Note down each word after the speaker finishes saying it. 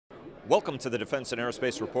Welcome to the Defense and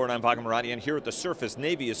Aerospace Report. I'm Vago Muradian here at the Surface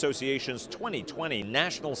Navy Association's 2020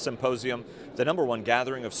 National Symposium, the #1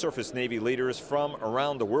 gathering of surface Navy leaders from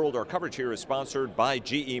around the world. Our coverage here is sponsored by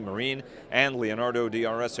GE Marine and Leonardo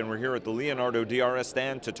DRS, and we're here at the Leonardo DRS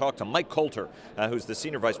stand to talk to Mike Coulter, who's the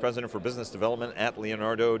Senior Vice President for Business Development at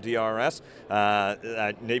Leonardo DRS,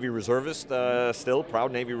 Navy reservist, still,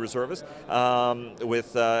 proud Navy reservist,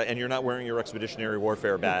 and you're not wearing your Expeditionary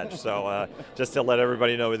Warfare badge, so just to let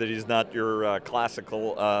everybody know that he's not your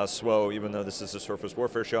classical SWO, even though this is a surface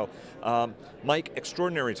warfare show. Mike,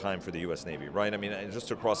 extraordinary time for the U.S. Navy, right? I mean, just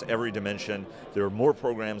across every dimension. There are more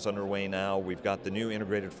programs underway now. We've got the new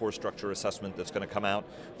Integrated Force Structure Assessment that's going to come out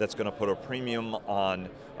that's going to put a premium on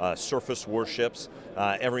surface warships.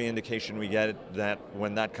 Every indication we get that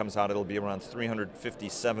when that comes out, it'll be around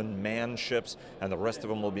 357 manned ships, and the rest of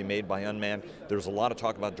them will be made by unmanned. There's a lot of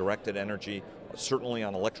talk about directed energy, certainly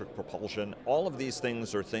on electric propulsion. All of these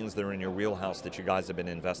things are things that are in your wheelhouse that you guys have been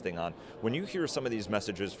investing on. When you hear some of these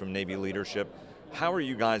messages from Navy leadership, how are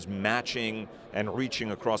you guys matching and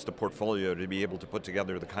reaching across the portfolio to be able to put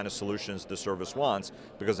together the kind of solutions the service wants?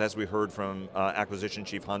 Because as we heard from Acquisition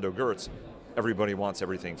Chief Hondo Gertz, everybody wants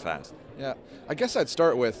everything fast. Yeah, I guess I'd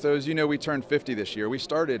start with, so as you know, we turned 50 this year. We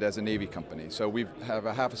started as a Navy company, so we have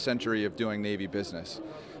a half a century of doing Navy business.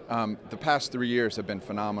 The past 3 years have been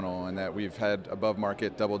phenomenal in that we've had above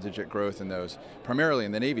market double-digit growth in those, primarily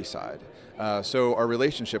in the Navy side. So our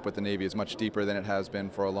relationship with the Navy is much deeper than it has been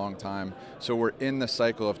for a long time. So we're in the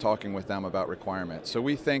cycle of talking with them about requirements. So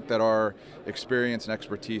we think that our experience and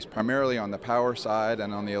expertise, primarily on the power side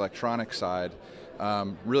and on the electronic side,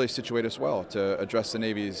 really situate us well to address the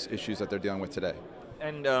Navy's issues that they're dealing with today.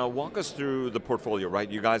 And walk us through the portfolio, right?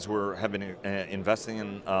 You guys have been investing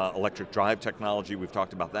in electric drive technology. We've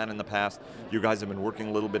talked about that in the past. You guys have been working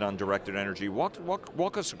a little bit on directed energy.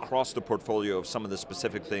 Walk us across the portfolio of some of the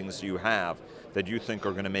specific things you have that you think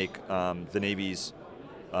are going to make the Navy's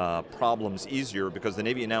problems easier, because the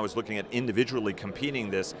Navy now is looking at individually competing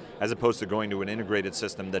this as opposed to going to an integrated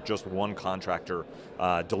system that just one contractor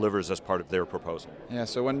delivers as part of their proposal. Yeah,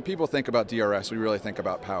 so when people think about DRS, we really think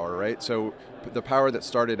about power, right? So the power that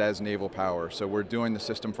started as naval power. So we're doing the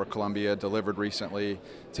system for Columbia, delivered recently,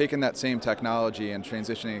 taking that same technology and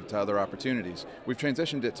transitioning it to other opportunities. We've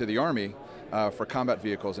transitioned it to the Army for combat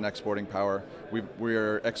vehicles and exporting power.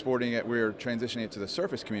 We're exporting it, we're transitioning it to the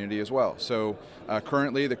surface community as well. So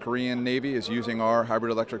currently the Korean Navy is using our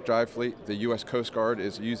hybrid electric drive fleet. The US Coast Guard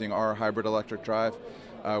is using our hybrid electric drive.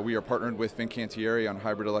 We are partnered with Fincantieri on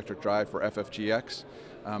hybrid electric drive for FFGX.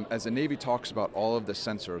 As the Navy talks about all of the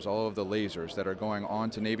sensors, all of the lasers that are going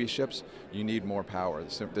on to Navy ships, you need more power.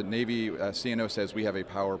 The Navy CNO says we have a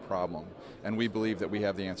power problem, and we believe that we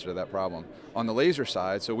have the answer to that problem. On the laser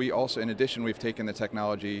side, so we also, in addition, we've taken the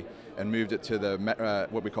technology and moved it to the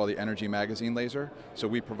what we call the energy magazine laser. So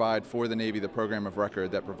we provide for the Navy the program of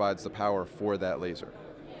record that provides the power for that laser.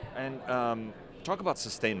 And talk about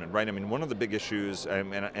sustainment, right? I mean, one of the big issues,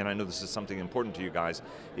 and I know this is something important to you guys,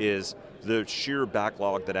 is the sheer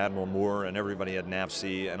backlog that Admiral Moore and everybody at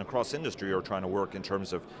NAVSEA and across industry are trying to work in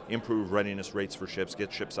terms of improve readiness rates for ships,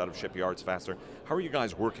 get ships out of shipyards faster. How are you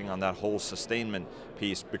guys working on that whole sustainment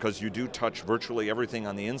piece? Because you do touch virtually everything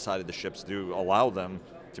on the inside of the ships to allow them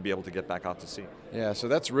to be able to get back out to sea. Yeah, so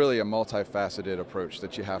that's really a multifaceted approach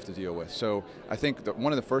that you have to deal with. So I think that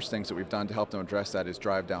one of the first things that we've done to help them address that is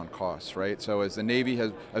drive down costs, right? So as the Navy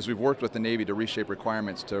as we've worked with the Navy to reshape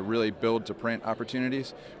requirements to really build to print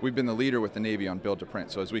opportunities, we've been the leader with the Navy on build to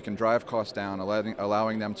print. So as we can drive costs down,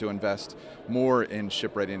 allowing them to invest more in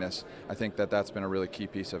ship readiness, I think that that's been a really key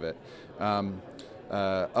piece of it.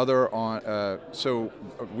 So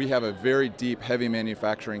we have a very deep, heavy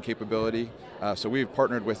manufacturing capability. So we've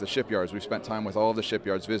partnered with the shipyards. We've spent time with all of the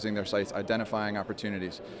shipyards, visiting their sites, identifying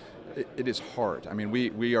opportunities. It is hard. I mean,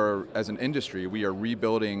 we are, as an industry, we are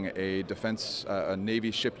rebuilding a defense, a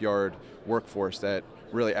Navy shipyard workforce that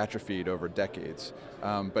really atrophied over decades.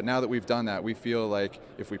 But now that we've done that, we feel like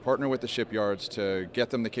if we partner with the shipyards to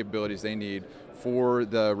get them the capabilities they need for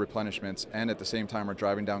the replenishments, and at the same time are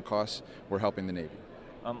driving down costs, we're helping the Navy.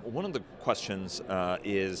 One of the questions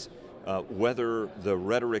is whether the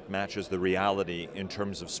rhetoric matches the reality in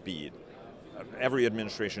terms of speed. Every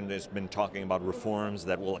administration has been talking about reforms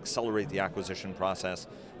that will accelerate the acquisition process.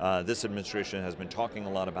 This administration has been talking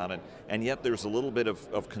a lot about it, and yet there's a little bit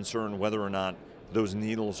of concern whether or not those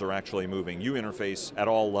needles are actually moving. You interface at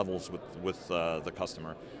all levels with the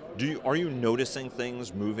customer. Are you noticing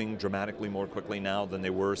things moving dramatically more quickly now than they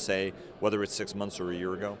were, say, whether it's 6 months or a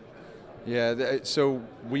year ago? Yeah, so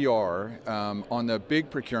we are. On the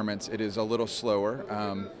big procurements, it is a little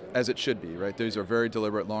slower. as it should be, right? These are very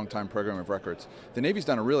deliberate, long-time program of records. The Navy's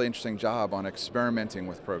done a really interesting job on experimenting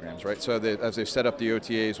with programs, right? So as they've set up the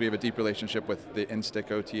OTAs, we have a deep relationship with the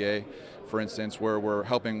INSTIC OTA, for instance, where we're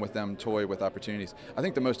helping with them toy with opportunities. I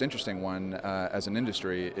think the most interesting one as an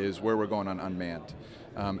industry is where we're going on unmanned.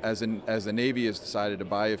 As the Navy has decided to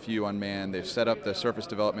buy a few unmanned, they've set up the Surface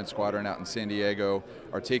Development Squadron out in San Diego,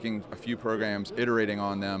 are taking a few programs, iterating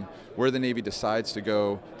on them. Where the Navy decides to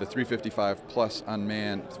go, the 355 plus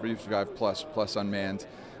unmanned, 355 plus unmanned,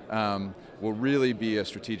 will really be a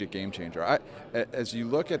strategic game changer. As you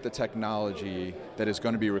look at the technology that is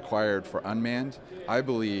going to be required for unmanned, I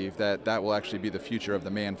believe that that will actually be the future of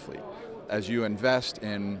the manned fleet. As you invest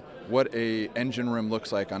in what a engine room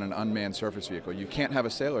looks like on an unmanned surface vehicle, you can't have a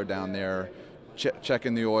sailor down there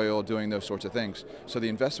checking the oil, doing those sorts of things. So the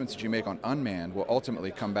investments that you make on unmanned will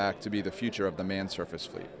ultimately come back to be the future of the manned surface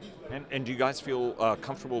fleet. And do you guys feel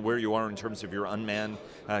comfortable where you are in terms of your unmanned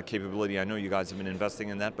capability? I know you guys have been investing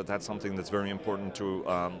in that, but that's something that's very important to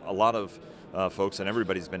a lot of folks, and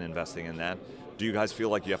everybody's been investing in that. Do you guys feel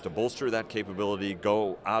like you have to bolster that capability,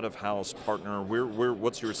 go out of house, partner?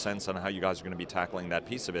 What's your sense on how you guys are going to be tackling that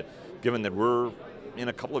piece of it, given that we're, in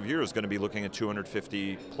a couple of years, going to be looking at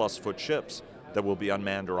 250 plus foot ships that will be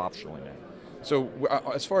unmanned or optionally manned? So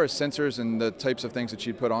as far as sensors and the types of things that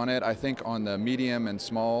you'd put on it, I think on the medium and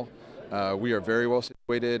small, we are very well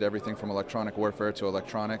situated, everything from electronic warfare to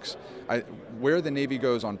electronics. Where the Navy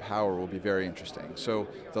goes on power will be very interesting. So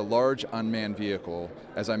the large unmanned vehicle,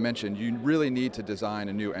 as I mentioned, you really need to design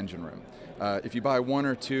a new engine room. If you buy one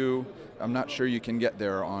or two, I'm not sure you can get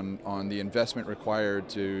there on the investment required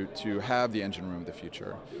to have the engine room of the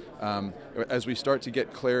future. As we start to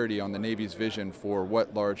get clarity on the Navy's vision for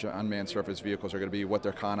what large unmanned surface vehicles are going to be, what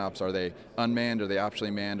their ConOps, are they unmanned, are they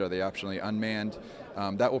optionally manned, are they optionally unmanned,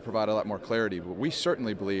 that will provide a lot more clarity. But we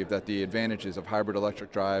certainly believe that the advantages of hybrid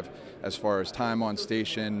electric drive, as far as time on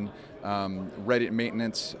station, ready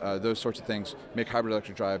maintenance, those sorts of things, make hybrid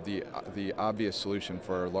electric drive the obvious solution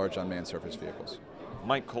for large unmanned surface vehicles.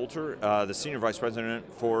 Mike Coulter, the Senior Vice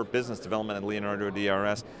President for Business Development at Leonardo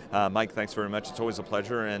DRS. Mike, thanks very much. It's always a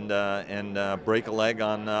pleasure, and break a leg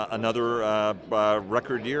on another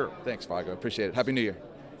record year. Thanks, Vago. Appreciate it. Happy New Year.